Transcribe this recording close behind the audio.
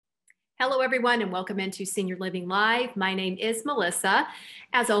Hello, everyone, and welcome into Senior Living Live. My name is Melissa.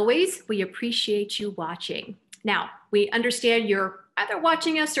 As always, we appreciate you watching. Now, we understand you're either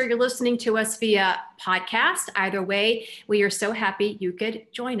watching us or you're listening to us via podcast. Either way, we are so happy you could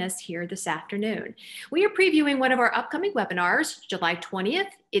join us here this afternoon. We are previewing one of our upcoming webinars, July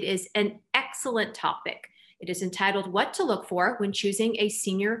 20th. It is an excellent topic. It is entitled What to Look For When Choosing a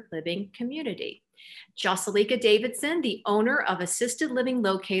Senior Living Community. Jocelyn Davidson, the owner of Assisted Living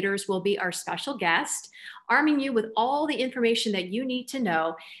Locators, will be our special guest, arming you with all the information that you need to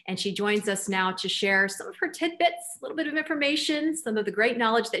know. And she joins us now to share some of her tidbits, a little bit of information, some of the great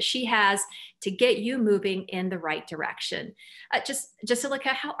knowledge that she has to get you moving in the right direction. Jocelyn,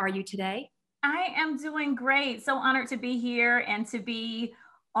 how are you today? I am doing great. So honored to be here and to be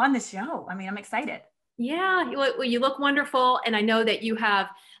on the show. I'm excited. Yeah, you look wonderful. And I know that you have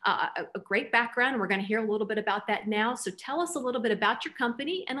a great background. We're going to hear a little bit about that now. So tell us a little bit about your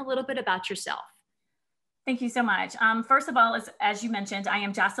company and a little bit about yourself. Thank you so much. First of all, as you mentioned, I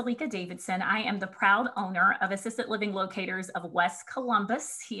am Jocelyn Davidson. I am the proud owner of Assisted Living Locators of West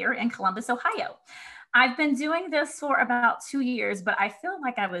Columbus here in Columbus, Ohio. I've been doing this for about 2 years, but I feel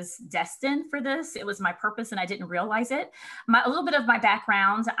like I was destined for this. It was my purpose and I didn't realize it. A little bit of my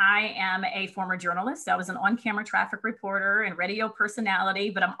background, I am a former journalist. I was an on-camera traffic reporter and radio personality,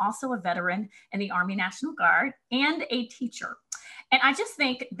 but I'm also a veteran in the Army National Guard and a teacher. And I just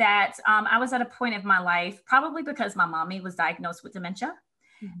think that I was at a point of my life, probably because my mommy was diagnosed with dementia.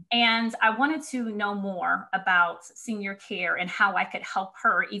 And I wanted to know more about senior care and how I could help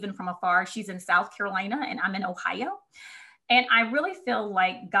her even from afar. She's in South Carolina and I'm in Ohio. And I really feel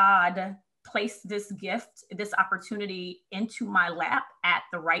like God placed this gift, this opportunity into my lap at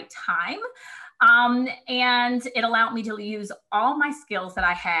the right time. And it allowed me to use all my skills that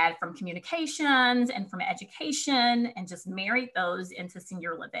I had from communications and from education and just married those into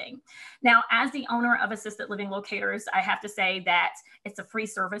senior living. Now, as the owner of Assisted Living Locators, I have to say that it's a free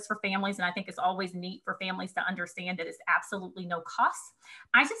service for families. And I think it's always neat for families to understand that it's absolutely no cost.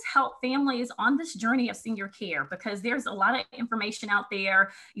 I just help families on this journey of senior care because there's a lot of information out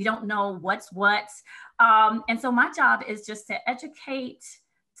there. You don't know what's what. And so my job is just to educate,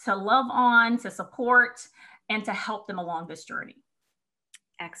 to love on, to support, and to help them along this journey.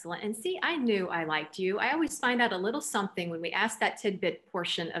 Excellent. And see, I knew I liked you. I always find out a little something when we ask that tidbit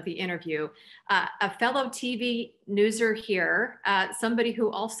portion of the interview. A fellow TV newser here, somebody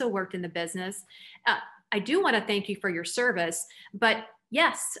who also worked in the business. I do want to thank you for your service, but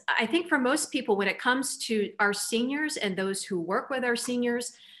yes, I think for most people, when it comes to our seniors and those who work with our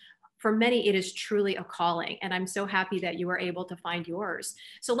seniors, for many, it is truly a calling, and I'm so happy that you were able to find yours.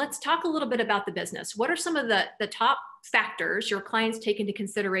 So let's talk a little bit about the business. What are some of the top factors your clients take into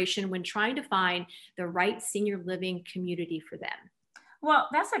consideration when trying to find the right senior living community for them? Well,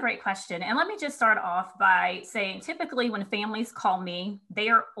 that's a great question. And let me just start off by saying, typically when families call me, they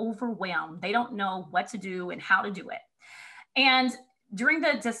are overwhelmed. They don't know what to do and how to do it. And during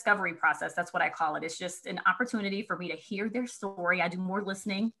the discovery process, that's what I call it. It's just an opportunity for me to hear their story. I do more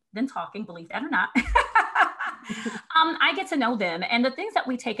listening than talking, believe that or not. I get to know them. And the things that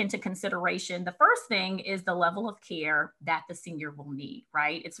we take into consideration, the first thing is the level of care that the senior will need,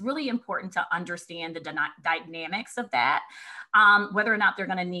 right? It's really important to understand the dynamics of that, whether or not they're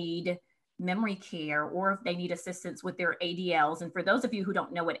going to need memory care or if they need assistance with their ADLs. And for those of you who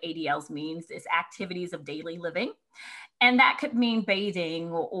don't know what ADLs means, it's activities of daily living. And that could mean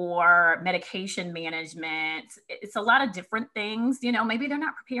bathing or medication management. It's a lot of different things. You know, maybe they're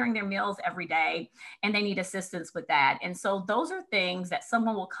not preparing their meals every day and they need assistance with that. And so those are things that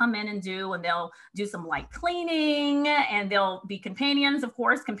someone will come in and do, and they'll do some light cleaning and they'll be companions. Of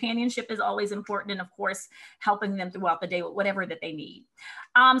course, companionship is always important. And of course, helping them throughout the day with whatever that they need.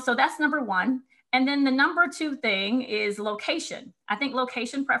 So that's number one. And then the number two thing is location. I think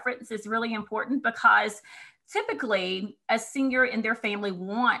location preference is really important because typically a senior and their family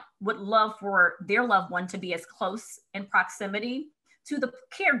would love for their loved one to be as close in proximity to the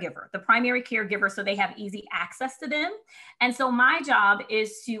caregiver, the primary caregiver, so they have easy access to them. And so my job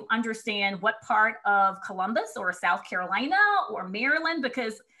is to understand what part of Columbus or South Carolina or Maryland,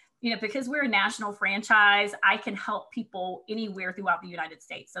 because we're a national franchise, I can help people anywhere throughout the United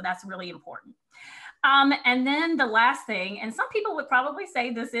States. So that's really important. And then the last thing, and some people would probably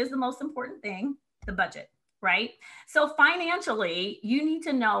say this is the most important thing, the budget. Right? So financially, you need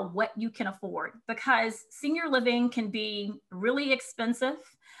to know what you can afford because senior living can be really expensive.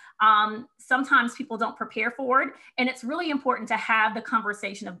 Sometimes people don't prepare for it. And it's really important to have the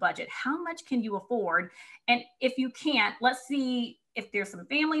conversation of budget. How much can you afford? And if you can't, let's see if there's some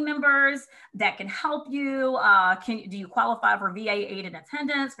family members that can help you. Do you qualify for VA aid and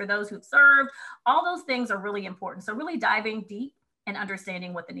attendance for those who've served? All those things are really important. So really diving deep and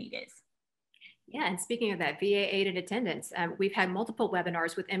understanding what the need is. Yeah, and speaking of that, VA aided attendance, we've had multiple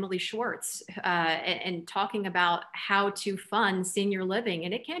webinars with Emily Schwartz and talking about how to fund senior living,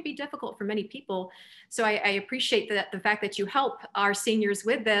 and it can be difficult for many people. So I appreciate the fact that you help our seniors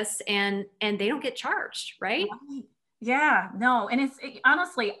with this, and they don't get charged, right? Yeah, no. And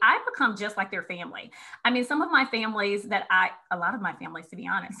honestly, I've become just like their family. I mean, some of my families a lot of my families, to be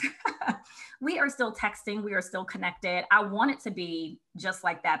honest, we are still texting, we are still connected. I want it to be just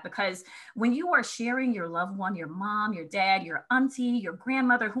like that, because when you are sharing your loved one, your mom, your dad, your auntie, your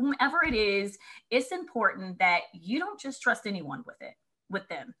grandmother, whomever it is, it's important that you don't just trust anyone with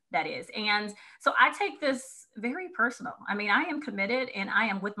them, that is. And so I take this very personal. I mean, I am committed and I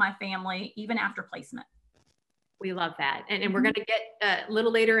am with my family even after placement. We love that. And we're going to get a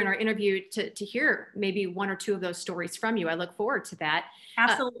little later in our interview to hear maybe one or two of those stories from you. I look forward to that.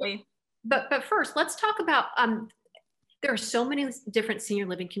 Absolutely. But first, let's talk about, there are so many different senior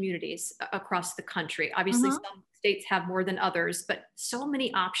living communities across the country. Obviously, some states have more than others, but so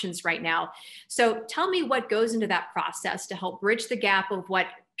many options right now. So tell me what goes into that process to help bridge the gap of what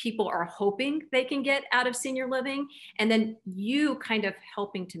people are hoping they can get out of senior living, and then you kind of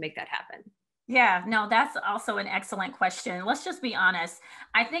helping to make that happen. Yeah, no, that's also an excellent question. Let's just be honest.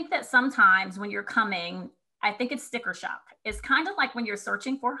 I think that sometimes when you're coming, I think it's sticker shock. It's kind of like when you're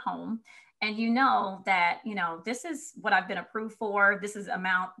searching for a home and you know that, this is what I've been approved for. This is the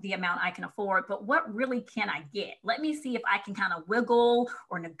amount I can afford, but what really can I get? Let me see if I can kind of wiggle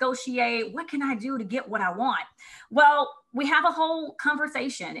or negotiate. What can I do to get what I want? Well, we have a whole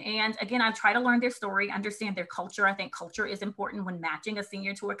conversation. And again, I try to learn their story, understand their culture. I think culture is important when matching a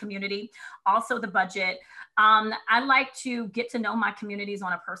senior to a community. Also the budget. I like to get to know my communities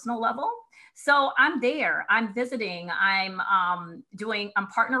on a personal level. So I'm there, I'm visiting, I'm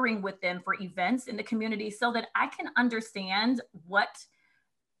partnering with them for events in the community so that I can understand what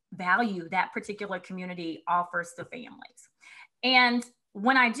value that particular community offers to families. And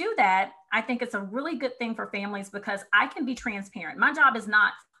when I do that, I think it's a really good thing for families because I can be transparent. My job is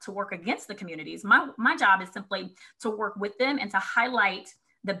not to work against the communities. My job is simply to work with them and to highlight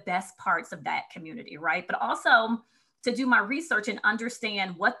the best parts of that community, right? But also to do my research and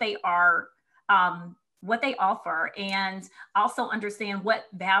understand what they offer, and also understand what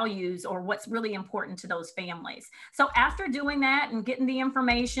values or what's really important to those families. So after doing that and getting the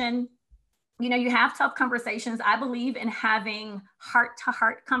information, you have tough conversations. I believe in having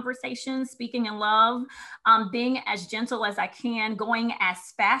heart-to-heart conversations, speaking in love, being as gentle as I can, going as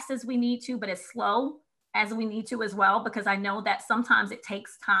fast as we need to, but as slow as we need to as well, because I know that sometimes it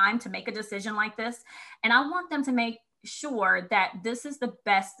takes time to make a decision like this. And I want them to make sure that this is the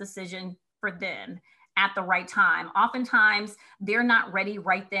best decision for them at the right time. Oftentimes they're not ready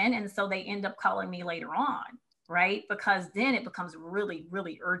right then. And so they end up calling me later on, right? Because then it becomes really,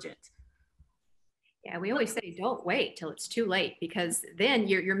 really urgent. Yeah, we always say don't wait till it's too late, because then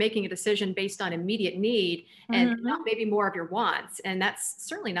you're making a decision based on immediate need and not maybe more of your wants. And that's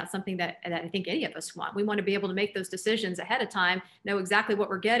certainly not something that I think any of us want. We want to be able to make those decisions ahead of time, know exactly what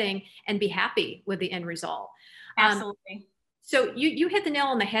we're getting, and be happy with the end result. Absolutely. So you hit the nail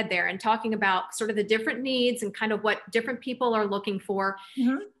on the head there and talking about sort of the different needs and kind of what different people are looking for.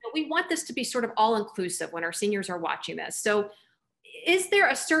 We want this to be sort of all inclusive when our seniors are watching this. So is there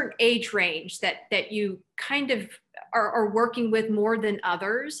a certain age range that you kind of are working with more than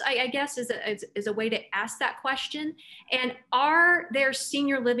others, I guess is a way to ask that question? And are there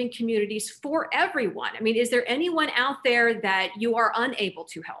senior living communities for everyone? I mean, is there anyone out there that you are unable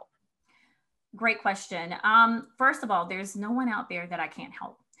to help? Great question. First of all, there's no one out there that I can't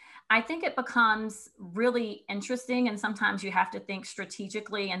help. I think it becomes really interesting, and sometimes you have to think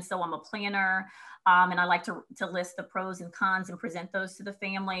strategically. And so I'm a planner, and I like to list the pros and cons and present those to the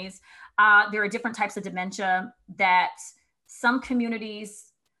families. There are different types of dementia that some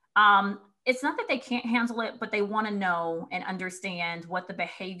communities, it's not that they can't handle it, but they want to know and understand what the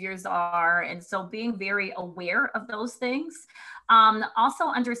behaviors are. And so being very aware of those things. Also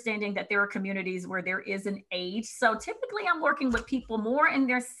understanding that there are communities where there is an age. So typically I'm working with people more in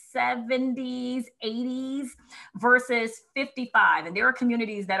their 70s, 80s versus 55. And there are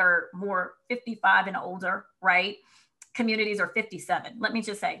communities that are more 55 and older, right? Communities are 57. Let me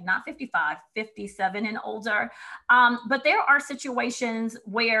just say, not 55, 57 and older. But there are situations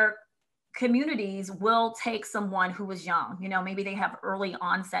where communities will take someone who was young, maybe they have early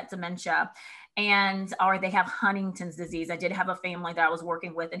onset dementia or they have Huntington's disease. I did have a family that I was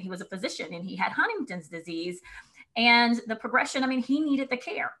working with, and he was a physician and he had Huntington's disease, and the progression, I mean, he needed the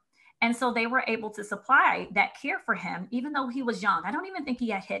care. And so they were able to supply that care for him, even though he was young. I don't even think he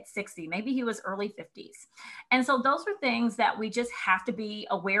had hit 60. Maybe he was early 50s. And so those are things that we just have to be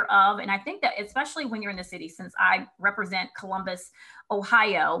aware of. And I think that especially when you're in the city, since I represent Columbus,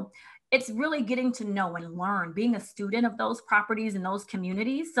 Ohio, it's really getting to know and learn, being a student of those properties and those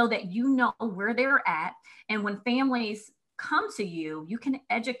communities so that you know where they're at. And when families come to you, you can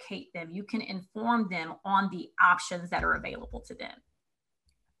educate them, you can inform them on the options that are available to them.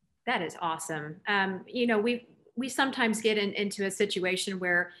 That is awesome. We sometimes get into a situation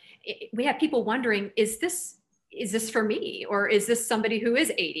where we have people wondering, is this for me, or is this somebody who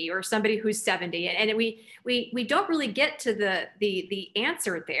is 80 or somebody who's 70? And we don't really get to the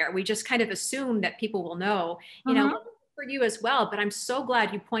answer there. We just kind of assume that people will know, for you as well. But I'm so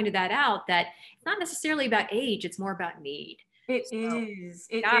glad you pointed that out, that it's not necessarily about age, it's more about need. It is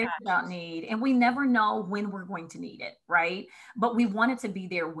about need. And we never know when we're going to need it, right? But we want it to be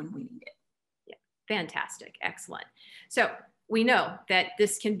there when we need it. Yeah, fantastic. Excellent. So we know that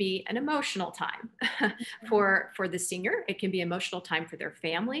this can be an emotional time for the senior. It can be emotional time for their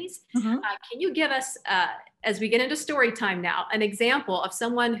families. Mm-hmm. Can you give us, as we get into story time now, an example of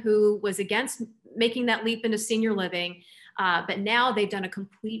someone who was against making that leap into senior living, but now they've done a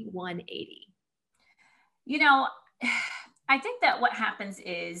complete 180? I think that what happens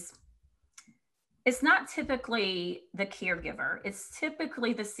is it's not typically the caregiver. It's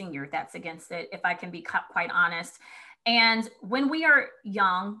typically the senior that's against it, if I can be quite honest. And when we are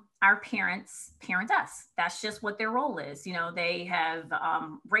young, our parents parent us. That's just what their role is. They have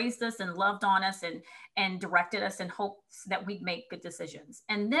raised us and loved on us and directed us in hopes that we'd make good decisions.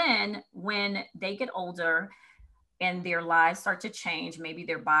 And then when they get older and their lives start to change, maybe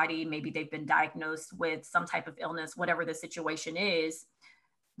their body, maybe they've been diagnosed with some type of illness, whatever the situation is,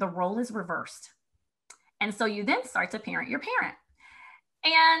 the role is reversed. And so you then start to parent your parent.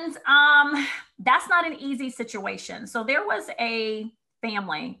 And that's not an easy situation. So there was a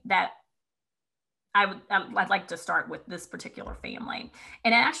family that I'd like to start with, this particular family.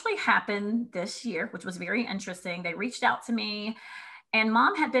 And it actually happened this year, which was very interesting. They reached out to me, and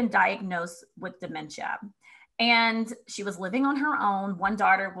mom had been diagnosed with dementia. And she was living on her own. One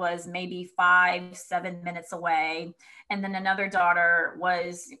daughter was maybe 5-7 minutes away. And then another daughter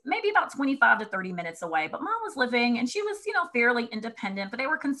was maybe about 25 to 30 minutes away. But mom was living, and she was, fairly independent, but they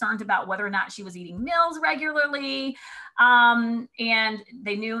were concerned about whether or not she was eating meals regularly. And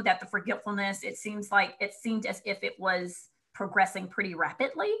they knew that the forgetfulness, it seemed as if it was progressing pretty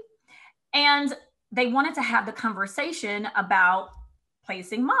rapidly. And they wanted to have the conversation about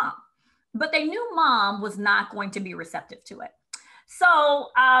placing mom. But they knew mom was not going to be receptive to it. So,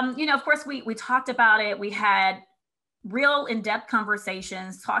 of course, we talked about it. We had real in-depth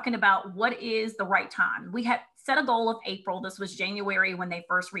conversations talking about what is the right time. We had set a goal of April. This was January when they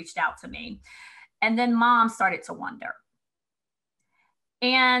first reached out to me. And then mom started to wonder.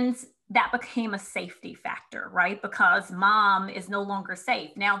 And that became a safety factor, right? Because mom is no longer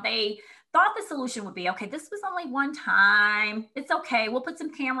safe. Now, they thought the solution would be, okay, this was only one time. It's okay. We'll put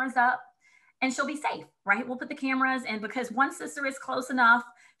some cameras up and she'll be safe, right? We'll put the cameras in, because one sister is close enough,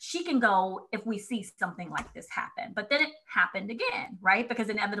 she can go if we see something like this happen. But then it happened again, right? Because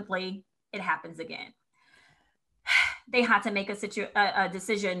inevitably it happens again. They had to make a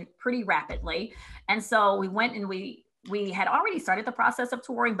decision pretty rapidly. And so we went and we had already started the process of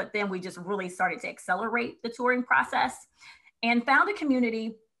touring, but then we just really started to accelerate the touring process and found a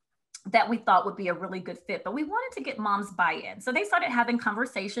community that we thought would be a really good fit, but we wanted to get mom's buy-in. So they started having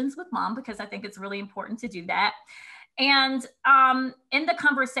conversations with mom, because I think it's really important to do that. And in the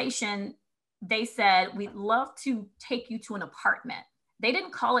conversation, they said, we'd love to take you to an apartment. They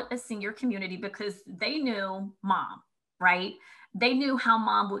didn't call it a senior community because they knew mom, right? They knew how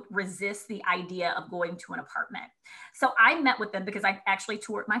mom would resist the idea of going to an apartment. So I met with them because I actually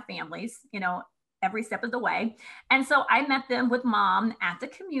toured my families, every step of the way. And so I met them with mom at the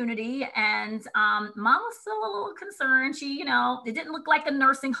community, and mom was still a little concerned. She, it didn't look like a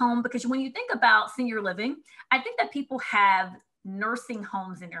nursing home, because when you think about senior living, I think that people have nursing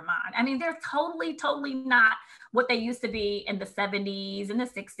homes in their mind. I mean, they're totally, totally not what they used to be in the 70s and the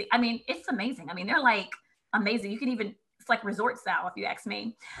 60s. I mean, it's amazing. I mean, they're like amazing. It's like resort style, if you ask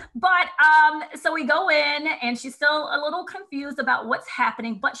me. But so we go in, and she's still a little confused about what's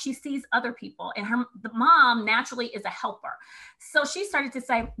happening, but she sees other people, and the mom naturally is a helper. So she started to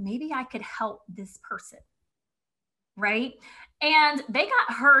say, maybe I could help this person, right? And they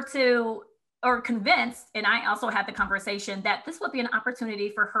got her to, or convinced, and I also had the conversation that this would be an opportunity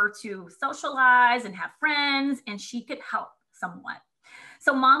for her to socialize and have friends, and she could help someone.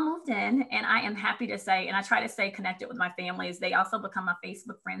 So mom moved in, and I am happy to say, and I try to stay connected with my families. They also become my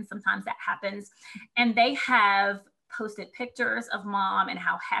Facebook friends. Sometimes that happens. And they have posted pictures of mom and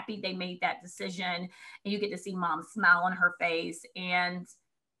how happy they made that decision. And you get to see mom smile on her face and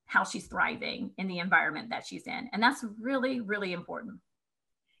how she's thriving in the environment that she's in. And that's really, really important.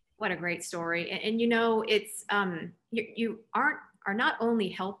 What a great story. And you know, it's you are not only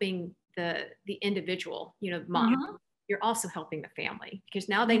helping the individual, you know, mom, Mhm. you're also helping the family because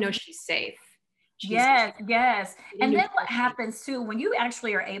now they know she's safe. She's Yes, yes. in And then what nutrition. happens too, when you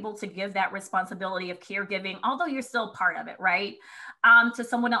actually are able to give that responsibility of caregiving, although you're still part of it, right? To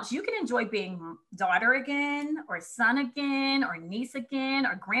someone else, you can enjoy being daughter again, or son again, or niece again,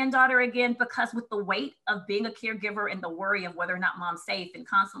 or granddaughter again, because with the weight of being a caregiver and the worry of whether or not mom's safe and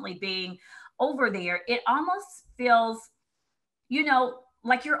constantly being over there, it almost feels,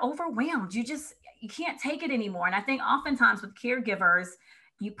 like you're overwhelmed. You can't take it anymore. And I think oftentimes with caregivers,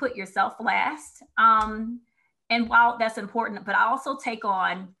 you put yourself last. And while that's important, but I also take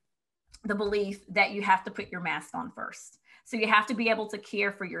on the belief that you have to put your mask on first. So you have to be able to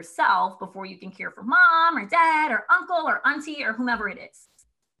care for yourself before you can care for mom or dad or uncle or auntie or whomever it is.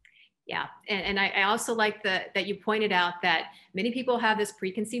 Yeah. And I also like that you pointed out that many people have this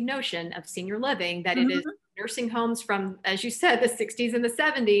preconceived notion of senior living, that it is Mhm. nursing homes from, as you said, the 60s and the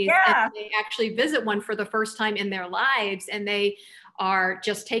 70s. And Yeah, they actually visit one for the first time in their lives. And they are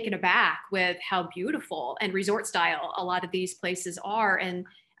just taken aback with how beautiful and resort style a lot of these places are, and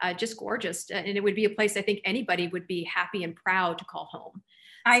just gorgeous. And it would be a place I think anybody would be happy and proud to call home.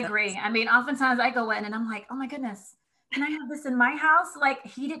 I So agree. I mean, oftentimes I go in and I'm like, oh my goodness, can I have this in my house? Like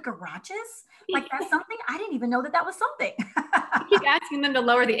heated garages? Like that's something I didn't even know that that was something. I keep asking them to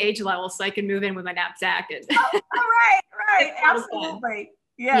lower the age level so I can move in with my knapsack. And All right, it's right. a lot of fun. Absolutely.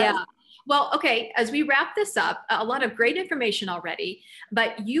 Yes. Yeah. Well, okay, as we wrap this up, a lot of great information already,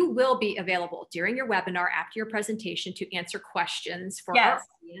 but you will be available during your webinar after your presentation to answer questions for our Yes.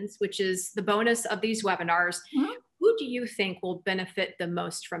 audience, which is the bonus of these webinars. Mhm. Who do you think will benefit the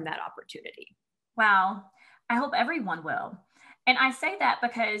most from that opportunity? Wow. I hope everyone will. And I say that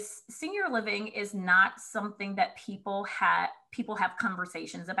because senior living is not something that people have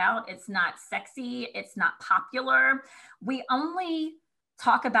conversations about. It's not sexy, it's not popular. We only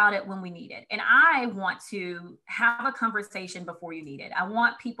talk about it when we need it. And I want to have a conversation before you need it. I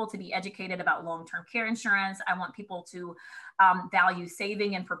want people to be educated about long-term care insurance. I want people to value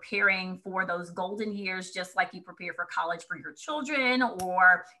saving and preparing for those golden years, just like you prepare for college for your children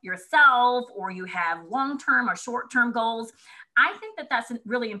or yourself, or you have long term or short term goals. I think that that's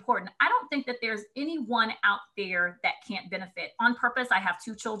really important. I don't think that there's anyone out there that can't benefit. On purpose, I have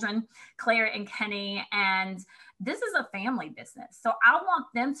two children, Claire and Kenny, and this is a family business. So I want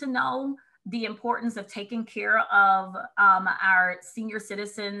them to know the importance of taking care of our senior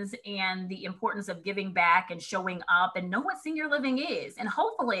citizens and the importance of giving back and showing up and know what senior living is. And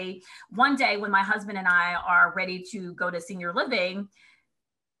hopefully one day when my husband and I are ready to go to senior living,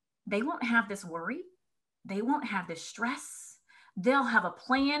 they won't have this worry. They won't have this stress. They'll have a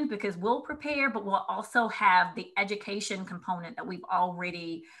plan because we'll prepare, but we'll also have the education component that we've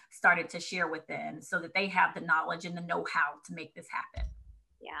already started to share with them so that they have the knowledge and the know-how to make this happen.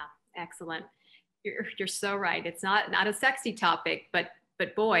 Yeah, excellent. You're so right. It's not a sexy topic, but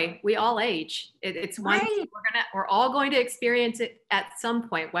boy, we all age. It's one Right. we're all going to experience it at some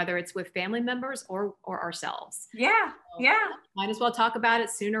point, whether it's with family members or ourselves. Yeah. So Yeah. might as well talk about it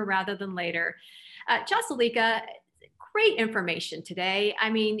sooner rather than later. Jocelyn, great information today. I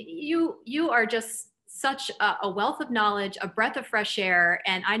mean, you are just such a wealth of knowledge, a breath of fresh air,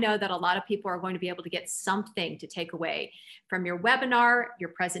 and I know that a lot of people are going to be able to get something to take away from your webinar, your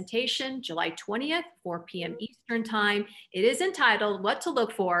presentation, July 20th, 4 p.m. Eastern Time. It is entitled What to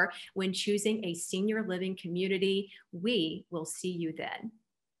Look For When Choosing a Senior Living Community. We will see you then.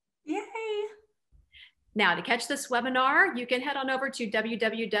 Yay. Now, to catch this webinar, you can head on over to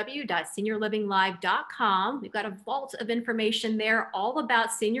www.seniorlivinglive.com. We've got a vault of information there all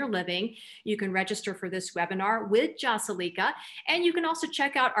about senior living. You can register for this webinar with Jocelyn, and you can also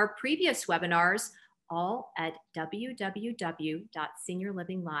check out our previous webinars all at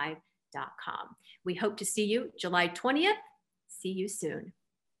www.seniorlivinglive.com. We hope to see you July 20th. See you soon.